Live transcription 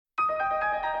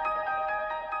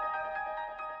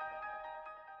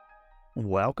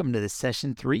Welcome to the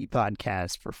Session 3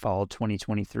 podcast for Fall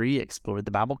 2023 Explore the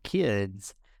Bible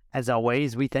Kids. As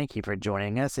always, we thank you for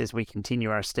joining us as we continue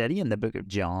our study in the book of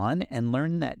John and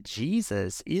learn that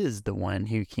Jesus is the one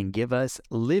who can give us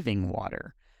living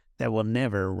water that will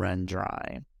never run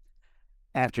dry.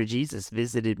 After Jesus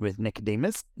visited with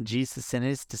Nicodemus, Jesus and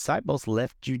his disciples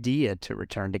left Judea to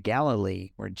return to Galilee,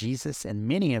 where Jesus and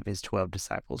many of his 12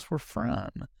 disciples were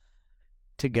from.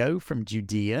 To go from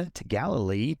Judea to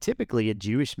Galilee, typically a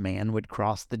Jewish man would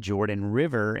cross the Jordan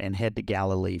River and head to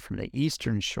Galilee from the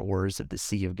eastern shores of the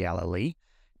Sea of Galilee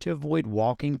to avoid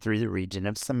walking through the region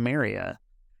of Samaria.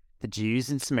 The Jews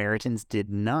and Samaritans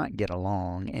did not get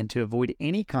along, and to avoid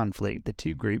any conflict, the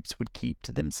two groups would keep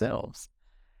to themselves.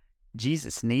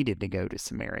 Jesus needed to go to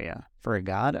Samaria for a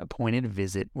God-appointed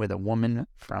visit with a woman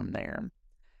from there.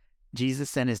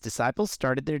 Jesus and his disciples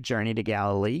started their journey to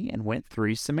Galilee and went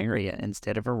through Samaria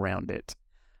instead of around it.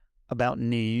 About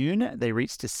noon, they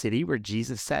reached a city where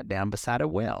Jesus sat down beside a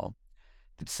well.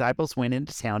 The disciples went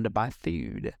into town to buy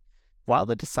food. While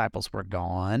the disciples were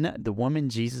gone, the woman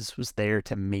Jesus was there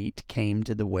to meet came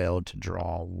to the well to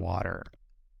draw water.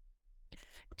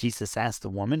 Jesus asked the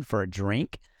woman for a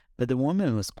drink, but the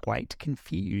woman was quite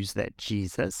confused that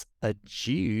Jesus, a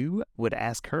Jew, would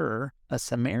ask her, a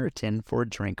Samaritan, for a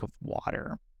drink of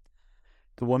water.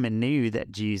 The woman knew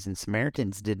that Jews and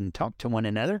Samaritans didn't talk to one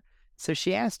another, so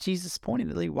she asked Jesus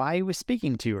pointedly why he was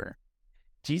speaking to her.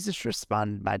 Jesus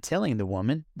responded by telling the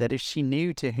woman that if she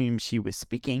knew to whom she was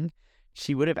speaking,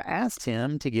 she would have asked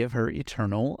him to give her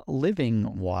eternal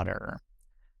living water.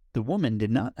 The woman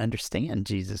did not understand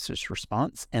Jesus'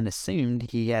 response and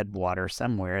assumed he had water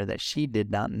somewhere that she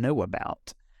did not know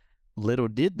about. Little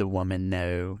did the woman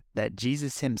know that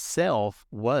Jesus himself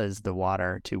was the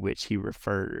water to which he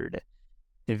referred.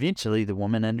 Eventually, the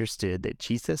woman understood that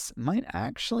Jesus might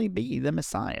actually be the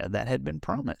Messiah that had been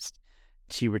promised.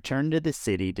 She returned to the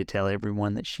city to tell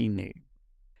everyone that she knew.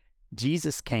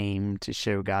 Jesus came to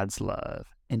show God's love,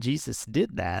 and Jesus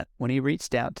did that when he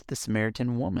reached out to the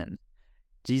Samaritan woman.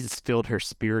 Jesus filled her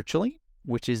spiritually,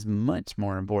 which is much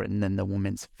more important than the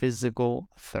woman's physical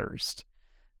thirst.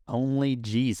 Only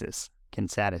Jesus can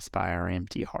satisfy our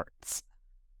empty hearts.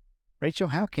 Rachel,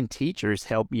 how can teachers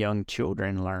help young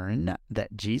children learn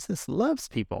that Jesus loves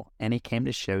people and he came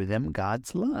to show them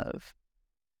God's love?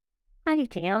 Hi,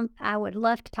 Tim. I would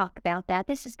love to talk about that.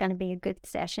 This is going to be a good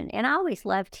session. And I always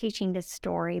love teaching this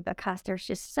story because there's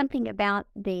just something about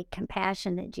the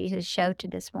compassion that Jesus showed to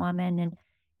this woman and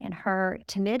her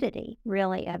timidity,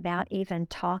 really, about even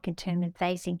talking to him and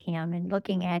facing him and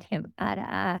looking at him eye to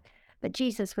eye. But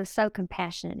Jesus was so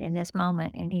compassionate in this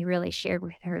moment, and he really shared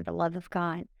with her the love of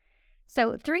God.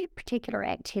 So, three particular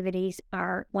activities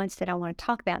are ones that I want to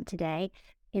talk about today.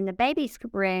 In the baby's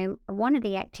room, one of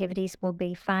the activities will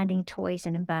be finding toys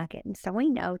in a bucket. And so we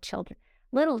know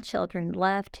little children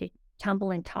love to tumble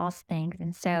and toss things.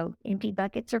 And so empty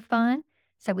buckets are fun.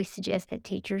 So we suggest that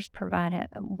teachers provide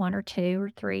one or two or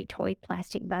three toy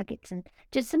plastic buckets and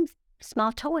just some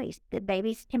small toys that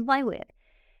babies can play with.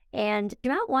 And you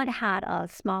might want to hide a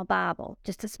small Bible,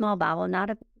 just a small Bible,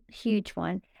 not a huge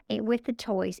one, with the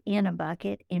toys in a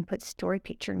bucket and put story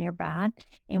picture nearby.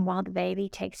 And while the baby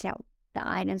takes out the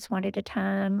items one at a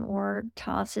time or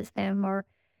tosses them or,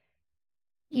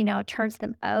 turns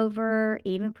them over,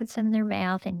 even puts them in their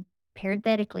mouth. And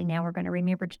parenthetically, now we're going to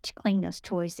remember to clean those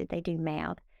toys that they do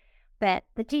mouth. But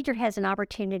the teacher has an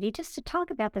opportunity just to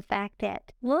talk about the fact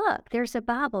that, look, there's a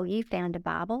Bible. You found a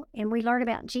Bible. And we learn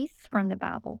about Jesus from the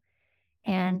Bible.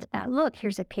 And look,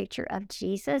 here's a picture of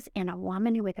Jesus and a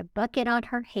woman with a bucket on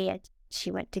her head. She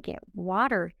went to get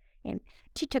water and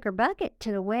she took her bucket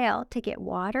to the well to get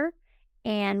water.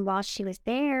 And while she was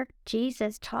there,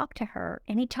 Jesus talked to her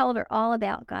and he told her all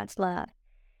about God's love.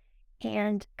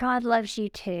 And God loves you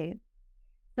too.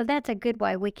 So that's a good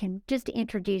way we can just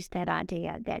introduce that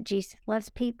idea that Jesus loves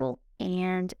people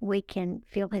and we can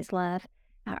feel his love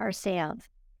ourselves.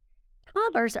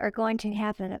 Toddlers are going to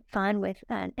have fun with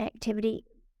an activity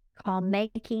called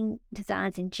making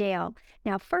designs in gel.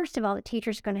 Now, first of all, the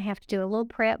teacher's going to have to do a little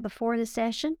prep before the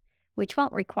session, which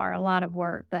won't require a lot of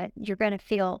work, but you're going to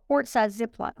fill quart-sized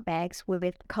Ziploc bags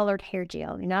with colored hair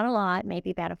gel. Not a lot,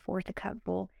 maybe about a fourth a cup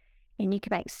full. And you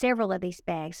can make several of these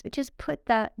bags, but just put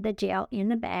the gel in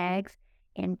the bags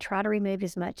and try to remove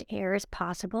as much air as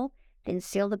possible. Then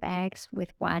seal the bags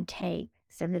with wide tape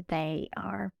so that they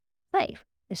are safe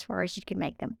as far as you can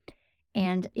make them.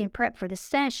 And in prep for the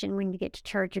session, when you get to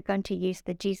church, you're going to use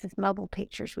the Jesus mobile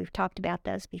pictures. We've talked about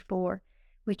those before,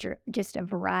 which are just a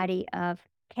variety of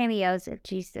cameos of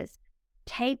Jesus.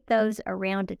 Tape those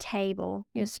around a table,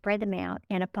 spread them out,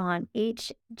 and upon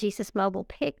each Jesus mobile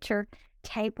picture,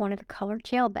 tape one of the colored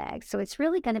gel bags. So it's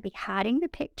really going to be hiding the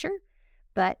picture.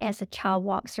 But as a child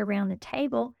walks around the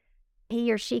table,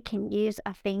 he or she can use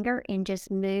a finger and just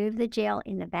move the gel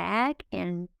in the bag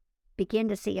and begin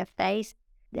to see a face.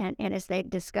 And as they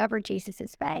discover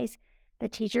Jesus's face, the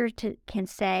teacher can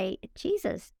say,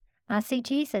 Jesus, I see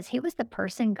Jesus. He was the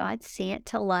person God sent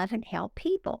to love and help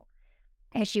people.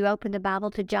 As you open the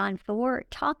Bible to John 4,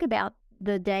 talk about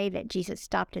the day that Jesus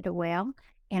stopped at a well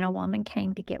and a woman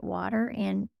came to get water,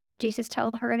 and Jesus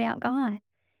told her about God.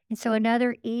 And so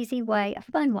another easy way, a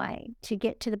fun way to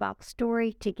get to the Bible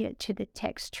story, to get to the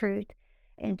text truth,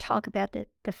 and talk about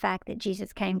the fact that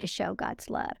Jesus came to show God's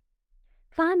love.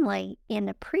 Finally, in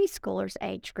the preschoolers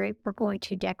age group, we're going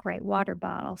to decorate water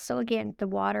bottles. So again, the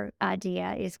water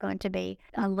idea is going to be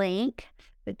a link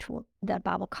between the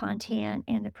Bible content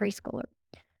and the preschooler.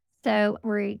 So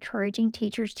we're encouraging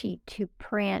teachers to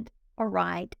print or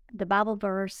write the Bible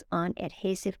verse on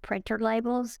adhesive printer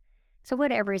labels. So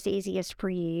whatever is easiest for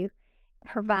you.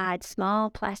 Provide small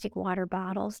plastic water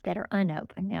bottles that are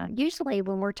unopened. Now, usually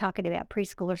when we're talking about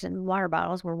preschoolers and water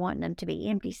bottles, we're wanting them to be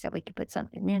empty so we can put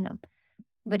something in them.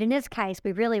 But in this case,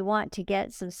 we really want to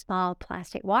get some small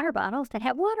plastic water bottles that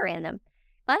have water in them,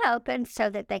 unopened, so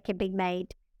that they can be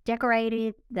made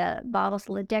decorated, the bottles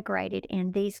lid decorated,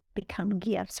 and these become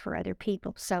gifts for other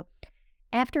people. So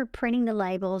after printing the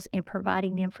labels and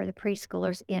providing them for the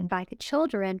preschoolers, invite the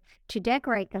children to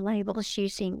decorate the labels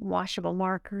using washable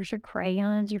markers or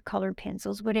crayons, your colored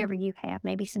pencils, whatever you have,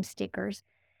 maybe some stickers,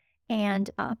 and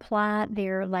apply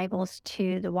their labels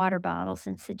to the water bottles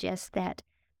and suggest that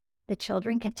the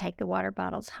children can take the water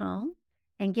bottles home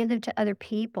and give them to other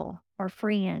people or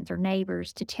friends or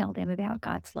neighbors to tell them about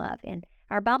God's love. And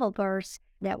our Bible verse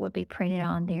that would be printed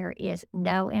on there is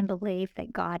know and believe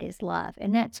that God is love.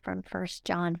 And that's from 1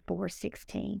 John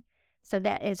 4:16. So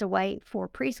that is a way for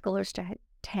preschoolers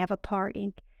to have a part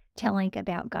in telling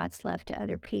about God's love to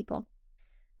other people.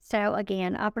 So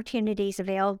again, opportunities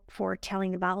available for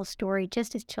telling the Bible story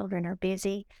just as children are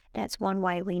busy. That's one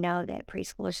way we know that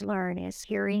preschoolers learn is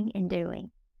hearing and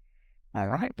doing. All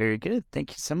right, very good.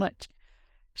 Thank you so much.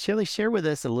 Shelley, share with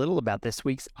us a little about this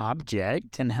week's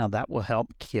object and how that will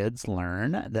help kids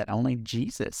learn that only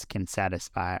Jesus can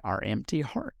satisfy our empty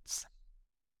hearts.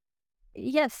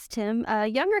 Yes, Tim.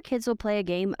 Younger kids will play a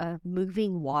game of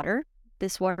moving water.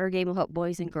 This water game will help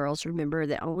boys and girls remember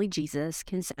that only Jesus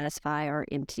can satisfy our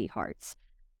empty hearts.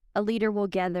 A leader will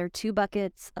gather 2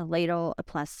 buckets, a ladle, a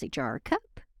plastic jar or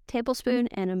cup, tablespoon,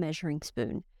 and a measuring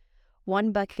spoon.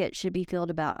 1 bucket should be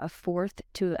filled about 1/4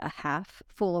 to 1/2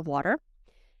 full of water.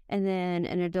 And then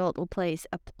an adult will place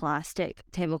a plastic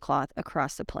tablecloth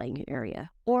across the playing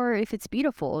area. Or if it's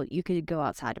beautiful, you could go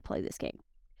outside to play this game.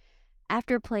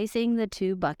 After placing the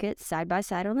 2 buckets side by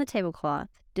side on the tablecloth,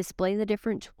 display the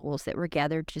different tools that were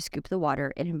gathered to scoop the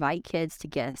water and invite kids to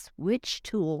guess which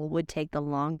tool would take the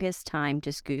longest time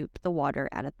to scoop the water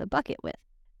out of the bucket with.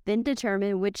 Then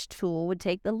determine which tool would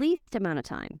take the least amount of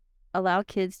time. Allow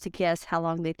kids to guess how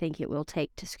long they think it will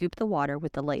take to scoop the water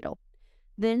with the ladle.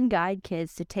 Then guide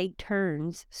kids to take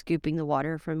turns scooping the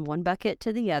water from one bucket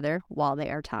to the other while they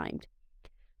are timed.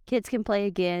 Kids can play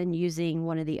again using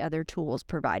one of the other tools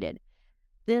provided.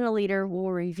 Then a leader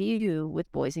will review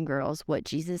with boys and girls what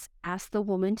Jesus asked the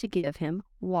woman to give him,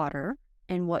 water,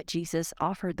 and what Jesus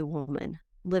offered the woman,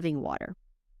 living water.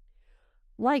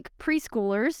 Like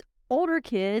preschoolers, older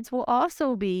kids will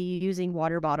also be using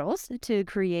water bottles to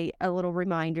create a little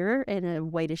reminder and a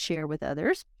way to share with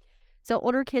others. So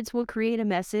older kids will create a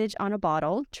message on a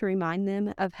bottle to remind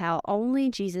them of how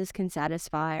only Jesus can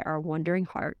satisfy our wandering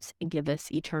hearts and give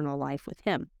us eternal life with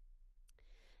him.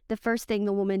 The first thing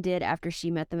the woman did after she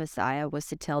met the Messiah was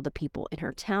to tell the people in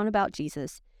her town about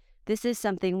Jesus. This is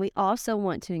something we also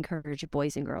want to encourage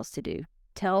boys and girls to do.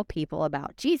 Tell people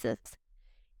about Jesus.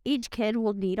 Each kid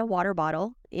will need a water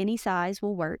bottle, any size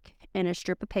will work, and a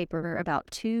strip of paper about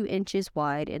 2 inches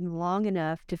wide and long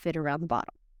enough to fit around the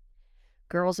bottle.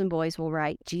 Girls and boys will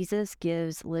write, Jesus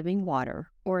gives living water,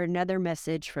 or another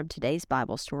message from today's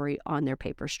Bible story on their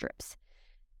paper strips.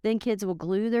 Then kids will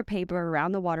glue their paper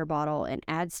around the water bottle and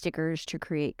add stickers to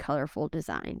create colorful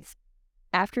designs.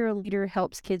 After a leader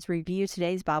helps kids review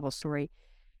today's Bible story,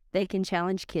 they can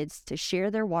challenge kids to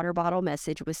share their water bottle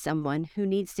message with someone who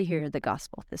needs to hear the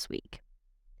gospel this week.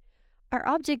 Our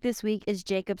object this week is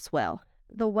Jacob's well.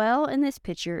 The well in this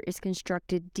picture is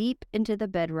constructed deep into the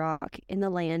bedrock in the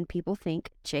land people think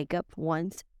Jacob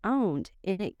once owned,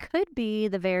 and it could be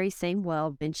the very same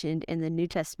well mentioned in the New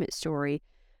Testament story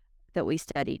that we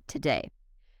studied today.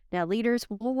 Now, leaders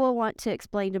will want to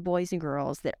explain to boys and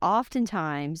girls that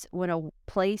oftentimes when a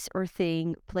place or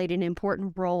thing played an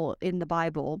important role in the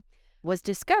Bible, was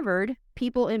discovered,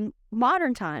 people in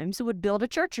modern times would build a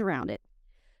church around it.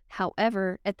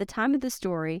 However, at the time of the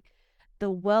story, the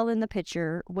well in the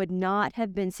picture would not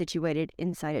have been situated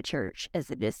inside a church as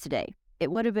it is today.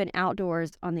 It would have been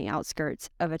outdoors on the outskirts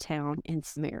of a town in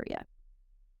Samaria.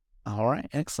 All right,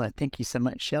 excellent. Thank you so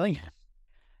much, Shelley.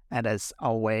 And as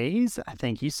always, I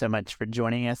thank you so much for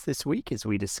joining us this week as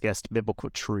we discussed biblical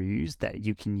truths that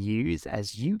you can use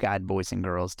as you guide boys and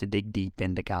girls to dig deep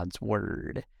into God's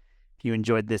Word. If you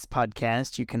enjoyed this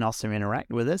podcast, you can also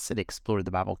interact with us at Explore the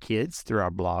Bible Kids through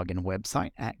our blog and website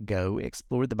at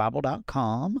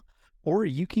goexplorethebible.com, or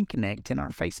you can connect in our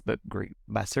Facebook group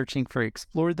by searching for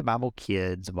Explore the Bible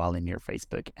Kids while in your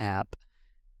Facebook app.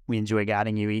 We enjoy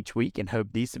guiding you each week and hope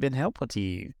these have been helpful to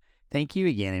you. Thank you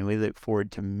again, and we look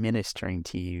forward to ministering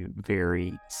to you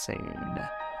very soon.